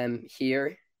close to them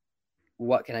here,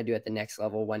 what can I do at the next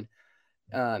level when,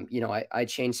 I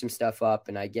change some stuff up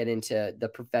and I get into the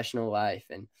professional life,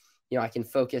 and, I can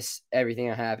focus everything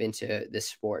I have into this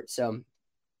sport. So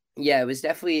yeah, it was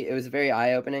very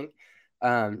eye-opening.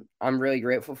 I'm really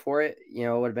grateful for it. It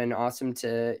would have been awesome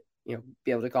to,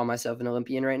 be able to call myself an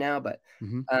Olympian right now, but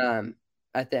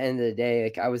at the end of the day,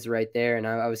 like, I was right there and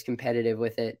I was competitive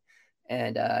with it.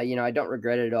 And, I don't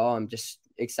regret it at all. I'm just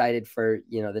excited for,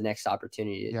 the next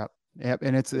opportunity Yep,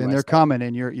 and the they're West Side. coming,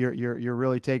 and you're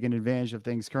really taking advantage of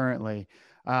things currently.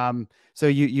 So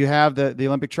you have the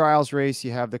Olympic trials race,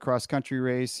 you have the cross country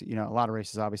race, a lot of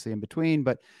races obviously in between,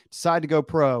 but decide to go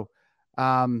pro.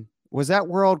 Was that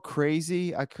world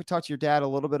crazy? I could talk to your dad a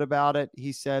little bit about it.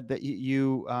 He said that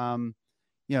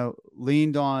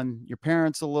leaned on your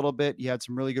parents a little bit. You had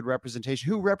some really good representation.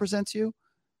 Who represents you?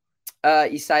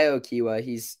 Isaiah Okiwa.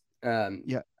 He's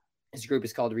Yeah. his group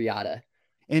is called Riata.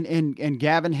 And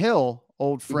Gavin Hill,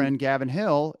 old Mm-hmm. friend Gavin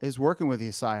Hill, is working with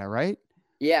Isaiah, right?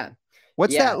 Yeah.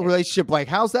 What's Yeah. that relationship like?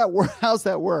 How's that work? How's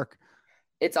that work?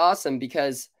 It's awesome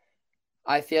because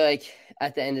I feel like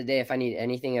at the end of the day, if I need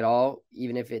anything at all,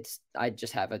 even if I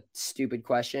just have a stupid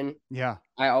question, Yeah.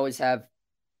 I always have,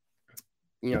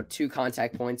 2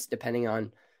 contact points depending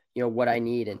on, what I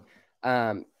need.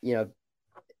 And,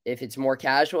 if it's more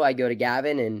casual, I go to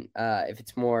Gavin, and if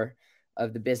it's more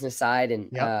of the business side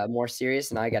and more serious,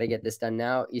 and I got to get this done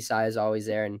now, Isai is always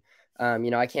there. And,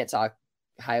 I can't talk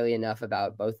highly enough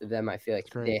about both of them. I feel like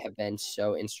they have been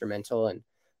so instrumental, and,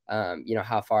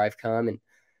 how far I've come, and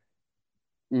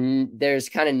there's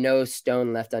kind of no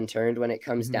stone left unturned when it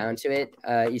comes down to it.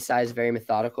 Isai is very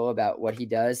methodical about what he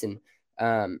does. And,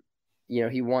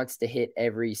 he wants to hit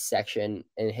every section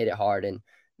and hit it hard and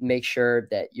make sure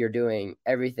that you're doing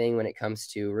everything when it comes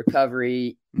to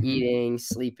recovery, eating,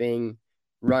 sleeping,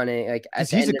 running. Like,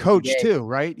 he's a coach too,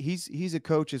 right? He's a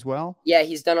coach as well. Yeah.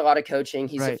 He's done a lot of coaching.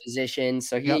 He's a physician.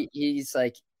 So he's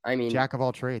like, jack of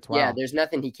all trades. Wow. Yeah, there's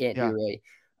nothing he can't do really.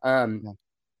 And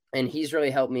he's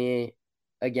really helped me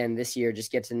again this year,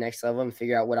 just get to the next level and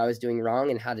figure out what I was doing wrong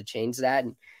and how to change that.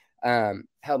 And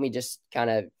help me just kind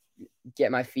of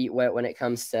get my feet wet when it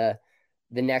comes to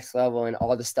the next level and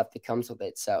all the stuff that comes with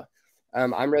it. So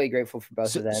I'm really grateful for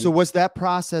both of them. So was that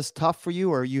process tough for you,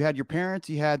 or you had your parents,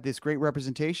 you had this great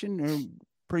representation, or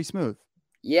pretty smooth?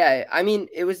 Yeah.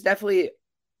 It was definitely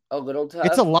a little tough.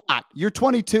 It's a lot. You're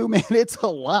 22, man. It's a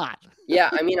lot. Yeah.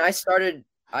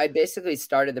 I basically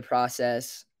started the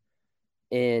process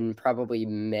in probably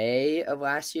May of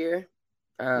last year.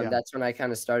 That's when I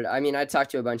kind of started. I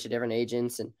talked to a bunch of different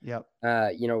agents and,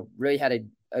 really had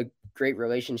a great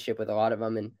relationship with a lot of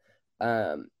them.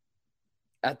 And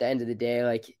at the end of the day,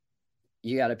 like,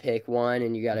 you got to pick one,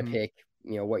 and you got to pick,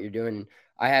 what you're doing. And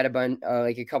I had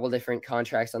a couple different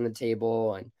contracts on the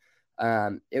table,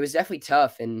 and it was definitely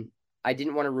tough, and I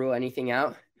didn't want to rule anything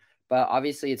out, but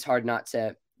obviously it's hard not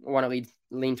to want to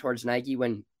lean towards Nike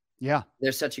when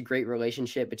there's such a great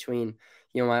relationship between,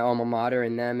 my alma mater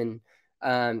and them.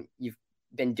 And you've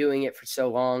been doing it for so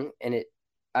long, and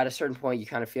at a certain point, you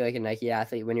kind of feel like a Nike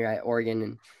athlete when you're at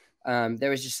Oregon. And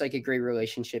there was just like a great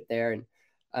relationship there. And,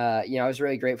 I was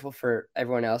really grateful for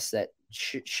everyone else that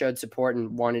showed support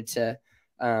and wanted to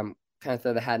kind of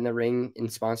throw the hat in the ring in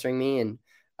sponsoring me. And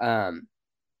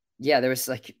there was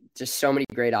like just so many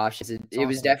great options. It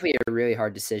was definitely a really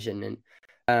hard decision.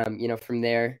 And, from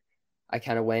there, I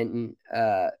kind of went and,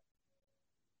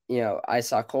 I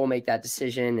saw Cole make that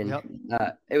decision, and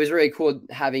it was really cool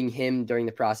having him during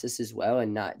the process as well,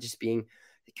 and not just being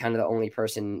kind of the only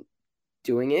person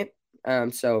doing it.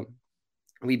 So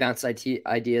we bounced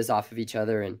ideas off of each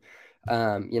other, and,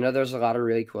 there's a lot of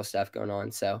really cool stuff going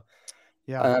on. So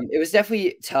it was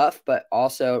definitely tough, but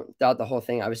also throughout the whole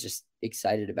thing, I was just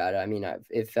excited about it.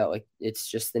 It felt like it's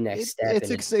just the next step.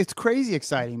 It's crazy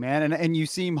exciting, man. And you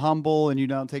seem humble, and you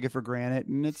don't take it for granted.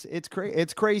 And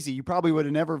it's crazy. You probably would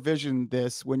have never visioned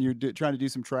this when you're trying to do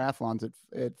some triathlons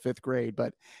at fifth grade,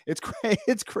 but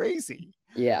it's crazy.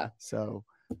 Yeah. So,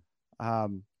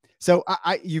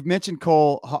 you've mentioned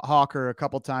Cole Hawker a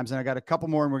couple times, and I got a couple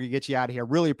more, and we're gonna get you out of here.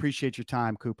 Really appreciate your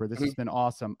time, Cooper. This has been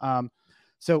awesome.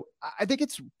 So I think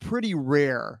it's pretty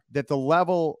rare that the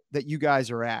level that you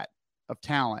guys are at of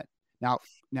talent. Now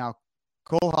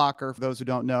Cole Hawker, for those who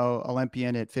don't know,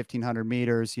 Olympian at 1500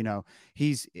 meters,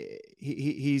 he's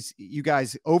you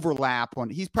guys overlap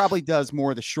on, he's probably does more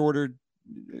of the shorter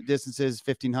distances,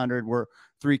 1500 where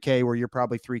 3K, where you're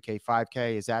probably 3K,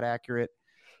 5K. Is that accurate?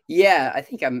 Yeah, I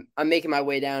think I'm making my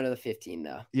way down to the 15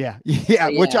 though. Yeah.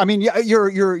 Which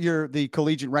you're the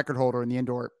collegiate record holder in the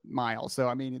indoor mile.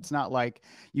 So it's not like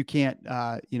you can't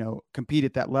compete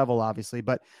at that level, obviously.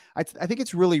 But I think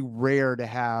it's really rare to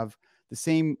have the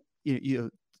same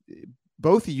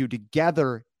both of you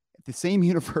together at the same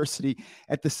university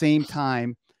at the same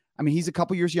time. He's a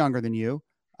couple years younger than you,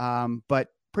 but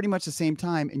pretty much the same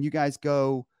time, and you guys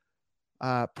go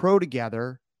pro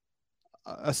together,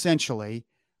 essentially.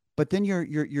 But then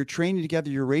you're training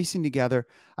together, you're racing together.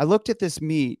 I looked at this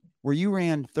meet where you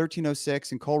ran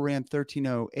 13:06 and Cole ran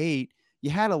 13:08. You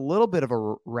had a little bit of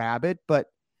a rabbit, but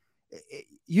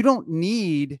you don't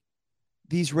need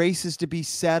these races to be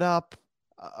set up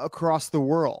across the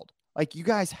world. Like, you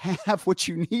guys have what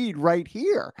you need right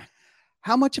here.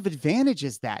 How much of advantage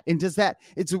is that? And does that,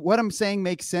 it's what I'm saying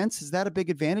makes sense? Is that a big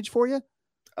advantage for you?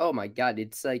 Oh my God.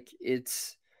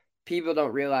 It's people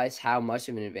don't realize how much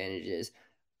of an advantage it is.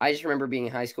 I just remember being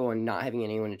in high school and not having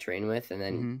anyone to train with and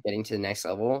then getting to the next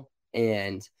level.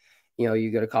 And,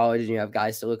 you go to college and you have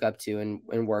guys to look up to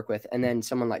and work with. And then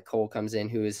someone like Cole comes in,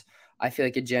 who is, I feel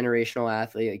like, a generational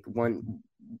athlete, like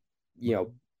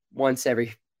once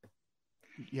every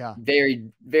very,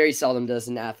 very seldom does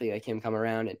an athlete like him come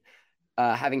around, and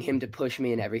having him to push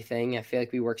me and everything. I feel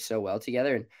like we work so well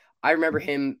together. And I remember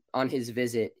him on his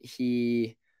visit.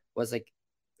 He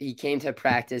came to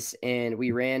practice and we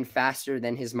ran faster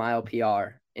than his mile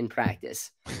PR in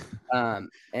practice. And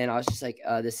I was just like,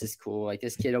 this is cool. Like,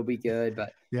 this kid will be good,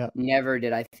 but never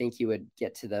did I think he would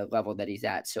get to the level that he's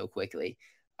at so quickly.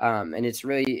 And it's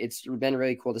been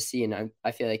really cool to see. And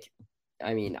I feel like,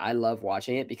 I love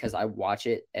watching it because I watch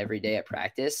it every day at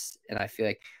practice. And I feel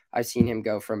like I've seen him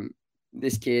go from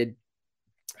this kid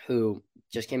who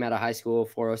just came out of high school,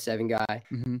 407 guy,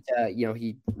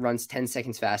 he runs 10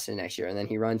 seconds faster next year. And then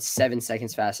he runs 7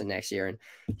 seconds faster next year.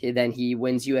 And then he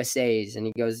wins USAs and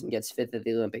he goes and gets 5th at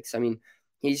the Olympics.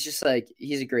 He's just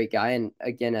he's a great guy. And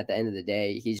again, at the end of the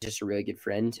day, he's just a really good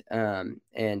friend.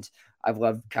 And I've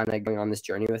loved kind of going on this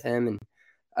journey with him. And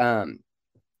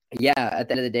at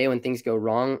the end of the day, when things go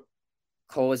wrong,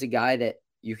 Cole is a guy that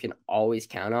you can always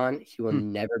count on. He will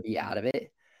never be out of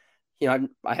it. I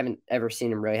haven't ever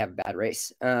seen him really have a bad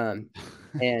race. And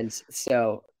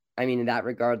so, in that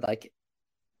regard,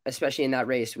 especially in that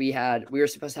race, we were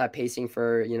supposed to have pacing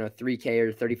for, 3K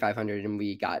or 3,500, and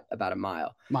we got about a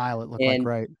mile. It looked like,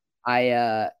 right.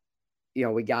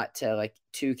 We got to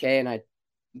 2K, and I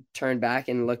turned back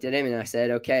and looked at him and I said,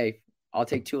 okay, I'll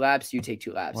take 2 laps. You take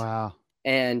 2 laps. Wow.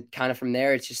 And kind of from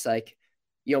there, it's just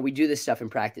we do this stuff in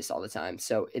practice all the time.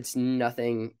 So it's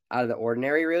nothing out of the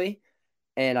ordinary, really.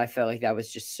 And I felt like that was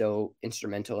just so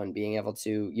instrumental in being able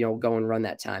to, go and run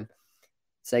that time.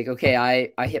 It's okay,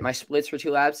 I hit my splits for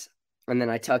 2 laps, and then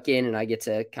I tuck in and I get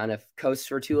to kind of coast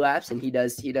for 2 laps, and he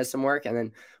does some work, and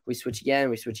then we switch again.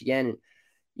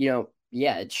 And,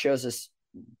 it shows us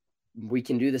we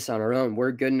can do this on our own.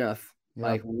 We're good enough.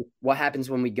 Yeah. What happens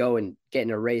when we go and get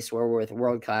in a race where we're with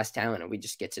world-class talent and we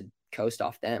just get to coast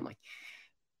off them?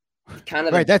 Kind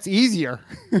of right. That's easier.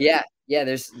 Yeah.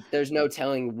 There's no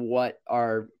telling what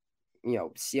our,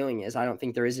 ceiling is. I don't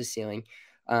think there is a ceiling.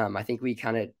 I think we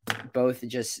kind of both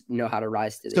just know how to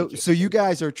rise to the occasion. So you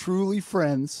guys are truly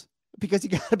friends, because you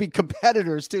got to be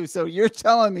competitors too. So you're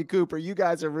telling me, Cooper, you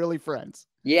guys are really friends.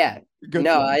 Yeah. I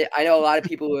know a lot of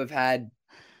people who have had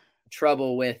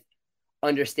trouble with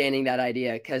understanding that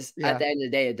idea, because at the end of the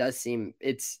day, it does seem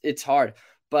it's hard.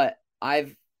 But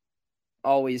I've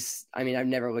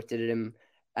never looked at him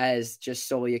as just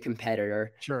solely a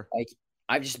competitor. Sure.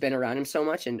 I've just been around him so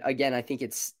much. And again, I think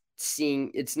it's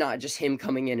not just him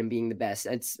coming in and being the best.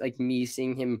 It's me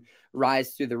seeing him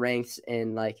rise through the ranks.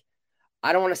 And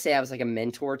I don't want to say I was a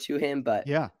mentor to him, but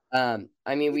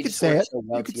we just worked so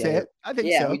well together. I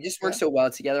think so. We just worked so well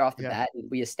together off the bat,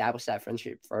 and we established that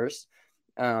friendship first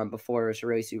before it was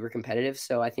really super competitive.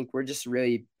 So I think we're just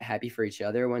really happy for each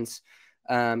other once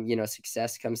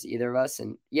success comes to either of us.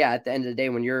 And at the end of the day,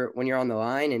 when you're on the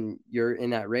line and you're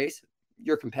in that race,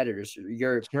 you're competitors.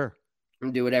 You're sure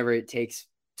gonna do whatever it takes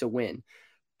to win.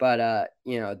 But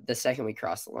the second we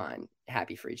cross the line,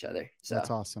 happy for each other. So that's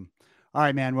awesome. All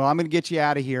right, man. Well, I'm going to get you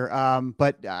out of here.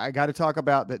 But I got to talk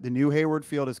about that. The new Hayward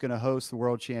Field is going to host the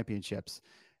World Championships,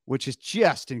 which is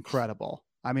just incredible.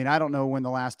 I don't know when the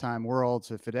last time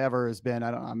Worlds, if it ever has been,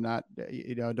 I don't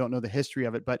know the history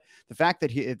of it, but the fact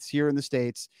that it's here in the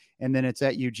States and then it's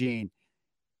at Eugene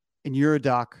and you're a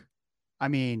Duck.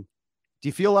 Do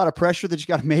you feel a lot of pressure that you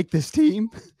got to make this team?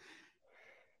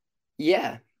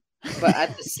 Yeah. But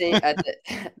at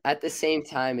the same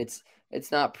time, it's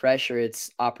not pressure, it's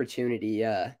opportunity.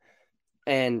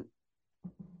 And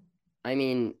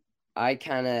I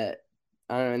kind of,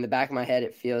 I don't know, in the back of my head,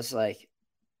 it feels like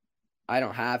I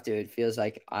don't have to. It feels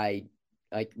like I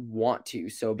want to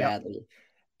so badly.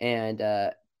 And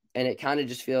it kind of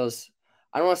just feels,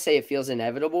 I don't want to say it feels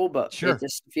inevitable, but sure, it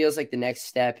just feels like the next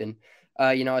step. And,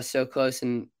 I was so close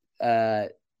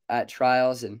at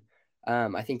trials, and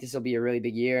I think this will be a really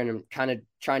big year, and I'm kind of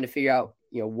trying to figure out,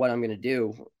 what I'm going to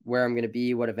do, where I'm going to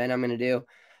be, what event I'm going to do.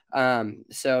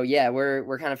 So yeah,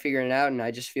 we're kind of figuring it out. And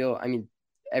I just feel,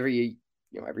 every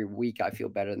week I feel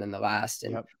better than the last.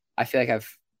 And I feel like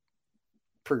I've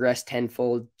progressed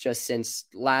tenfold just since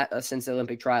the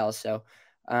Olympic trials. So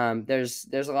there's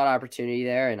a lot of opportunity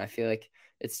there. And I feel like,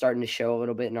 it's starting to show a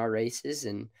little bit in our races.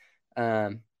 And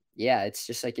yeah, it's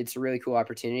just like, it's a really cool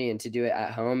opportunity, and to do it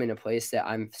at home in a place that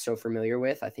I'm so familiar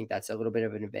with, I think that's a little bit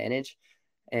of an advantage.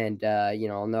 And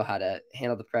I'll know how to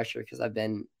handle the pressure because I've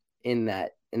been in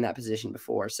that position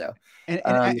before. So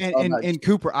and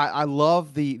Cooper, I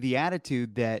love the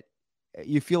attitude that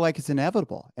you feel like it's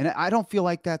inevitable, and I don't feel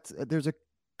like there's a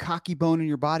cocky bone in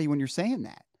your body when you're saying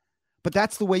that, but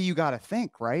that's the way you got to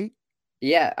think, right?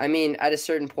 Yeah, I mean, at a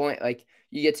certain point, like,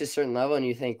 you get to a certain level and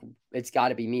you think it's got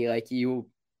to be me. Like, you,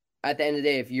 at the end of the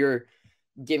day, if you're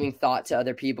giving thought to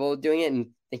other people doing it and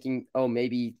thinking, oh,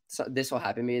 maybe this will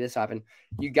happen, maybe this will happen,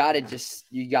 you gotta just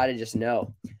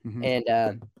know. Mm-hmm.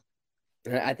 And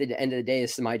at the end of the day,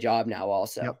 this is my job now.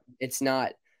 Also, Yep. It's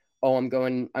not, oh,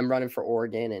 I'm running for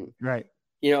Oregon, and right.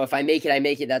 If I make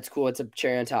it, that's cool. It's a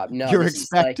cherry on top. No, you're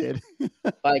expected.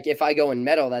 Like if I go and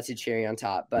medal, that's a cherry on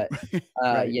top. But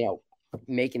right.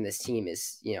 Making this team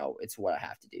is, it's what I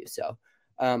have to do. So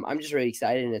I'm just really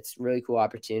excited, and it's a really cool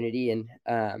opportunity. And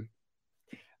I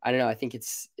don't know. I think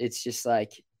it's just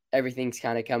like everything's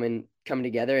kind of coming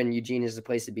together, and Eugene is the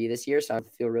place to be this year. So I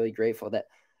feel really grateful that,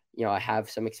 I have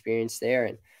some experience there,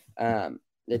 and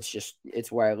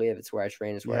it's where I live. It's where I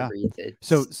train. It's where I breathe.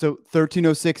 So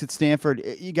 1306 at Stanford,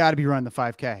 you got to be running the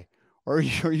 5K, or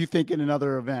are you thinking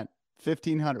another event?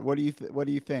 1500. What do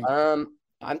you think?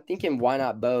 I'm thinking, why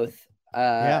not both?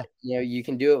 You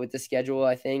can do it with the schedule,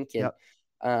 I think. And Yep.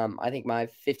 I think my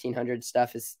 1500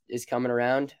 stuff is coming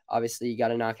around. Obviously, you got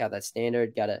to knock out that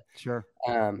standard, got to sure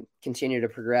continue to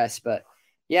progress. But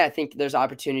yeah, I think there's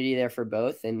opportunity there for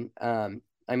both. And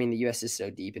I mean, the U.S. is so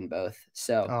deep in both.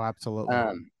 So absolutely.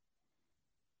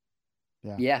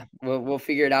 Yeah, we'll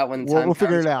figure it out when the time we'll comes.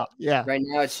 figure it out. Yeah. Right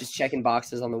now, it's just checking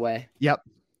boxes on the way. Yep.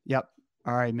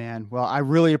 All right, man. Well, I've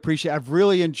really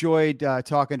enjoyed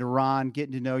talking to Ron,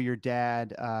 getting to know your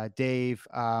dad, Dave.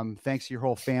 Thanks to your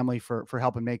whole family for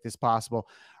helping make this possible.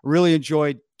 Really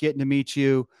enjoyed getting to meet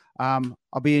you.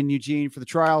 I'll be in Eugene for the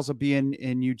trials. I'll be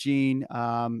in Eugene.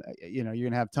 You're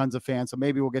going to have tons of fans, so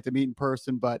maybe we'll get to meet in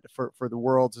person, but for the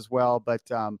Worlds as well. But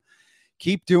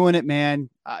keep doing it, man.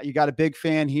 You got a big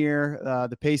fan here.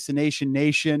 The Pace the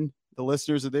Nation, the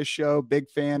listeners of this show, big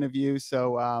fan of you.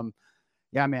 So,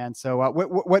 yeah, man. So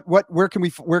where can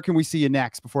we see you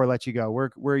next before I let you go?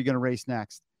 Where are you going to race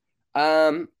next?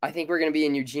 I think we're going to be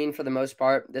in Eugene for the most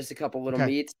part. There's a couple little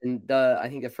meets, and I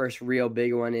think the first real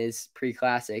big one is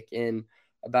pre-classic in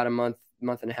about a month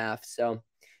and a half. So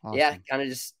awesome. Yeah, kind of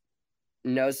just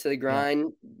nose to the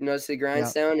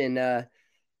grindstone, and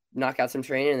knock out some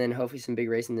training, and then hopefully some big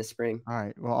racing this spring. All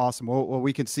right. Well, awesome. Well,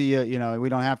 we can see you. We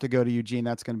don't have to go to Eugene.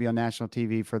 That's going to be on national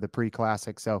TV for the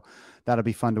pre-classic. So that'll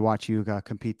be fun to watch you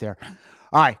compete there.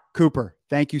 All right, Cooper,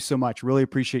 thank you so much. Really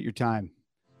appreciate your time.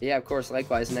 Yeah, of course.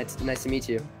 Likewise. Nice to meet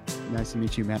you. Nice to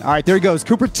meet you, man. All right, there he goes.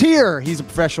 Cooper Teare. He's a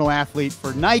professional athlete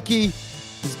for Nike.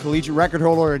 He's a collegiate record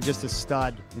holder and just a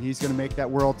stud. And he's going to make that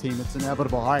world team. It's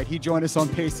inevitable. All right, he joined us on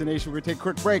Pace the Nation. We're going to take a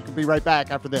quick break. We'll be right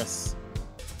back after this.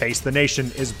 Pace the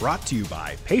Nation is brought to you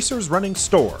by Pacers Running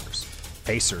Stores.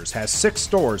 Pacers has 6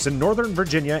 stores in Northern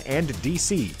Virginia and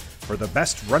D.C. For the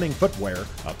best running footwear,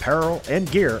 apparel, and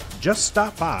gear, just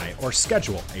stop by or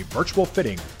schedule a virtual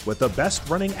fitting with the best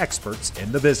running experts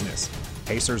in the business.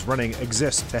 Pacers Running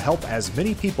exists to help as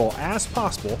many people as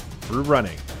possible through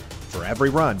running. For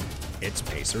every run, it's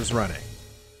Pacers Running.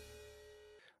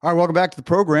 All right, welcome back to the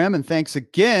program, and thanks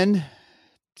again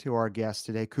to our guest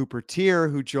today, Cooper Teare,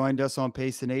 who joined us on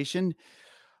Pace the Nation.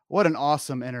 What an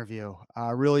awesome interview.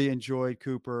 Really enjoyed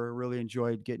Cooper, really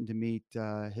enjoyed getting to meet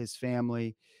his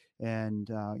family and,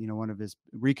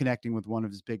 reconnecting with one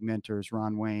of his big mentors,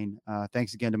 Ron Wayne.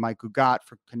 Thanks again to Mike Gugat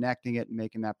for connecting it and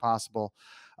making that possible.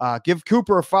 Give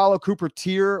Cooper a follow, Cooper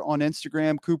Teare on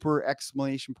Instagram, Cooper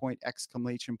exclamation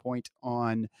point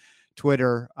on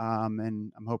Twitter.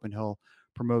 And I'm hoping he'll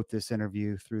promote this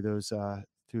interview through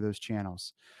those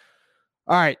channels.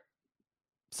 All right.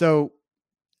 So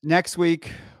next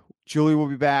week, Julie will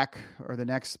be back, or the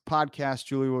next podcast,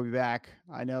 Julie will be back.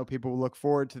 I know people will look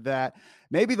forward to that.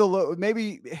 Maybe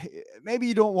maybe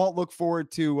you won't look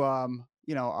forward to,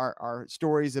 our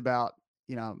stories about,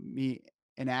 me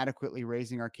inadequately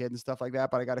raising our kid and stuff like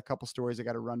that. But I got a couple stories I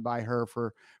got to run by her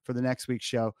for the next week's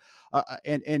show.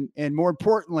 And more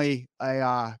importantly,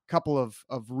 a couple of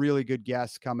really good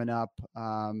guests coming up.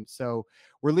 So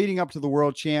we're leading up to the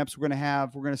World Champs. We're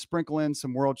going to sprinkle in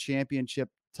some World Championship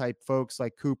type folks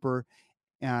like Cooper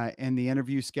in the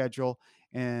interview schedule,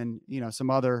 and some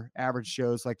other average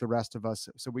shows like the rest of us.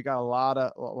 So we got a lot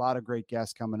of great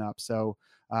guests coming up. So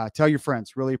tell your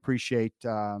friends. Really appreciate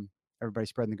everybody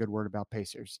spreading the good word about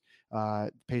Pacers.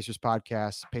 Pacers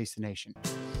podcast, Pace the Nation.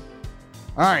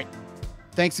 All right.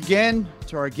 Thanks again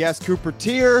to our guest, Cooper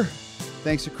Tier.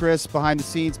 Thanks to Chris behind the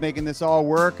scenes making this all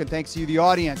work. And thanks to you, the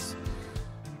audience.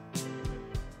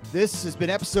 This has been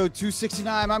episode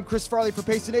 269. I'm Chris Farley for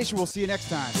Pace the Nation. We'll see you next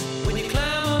time.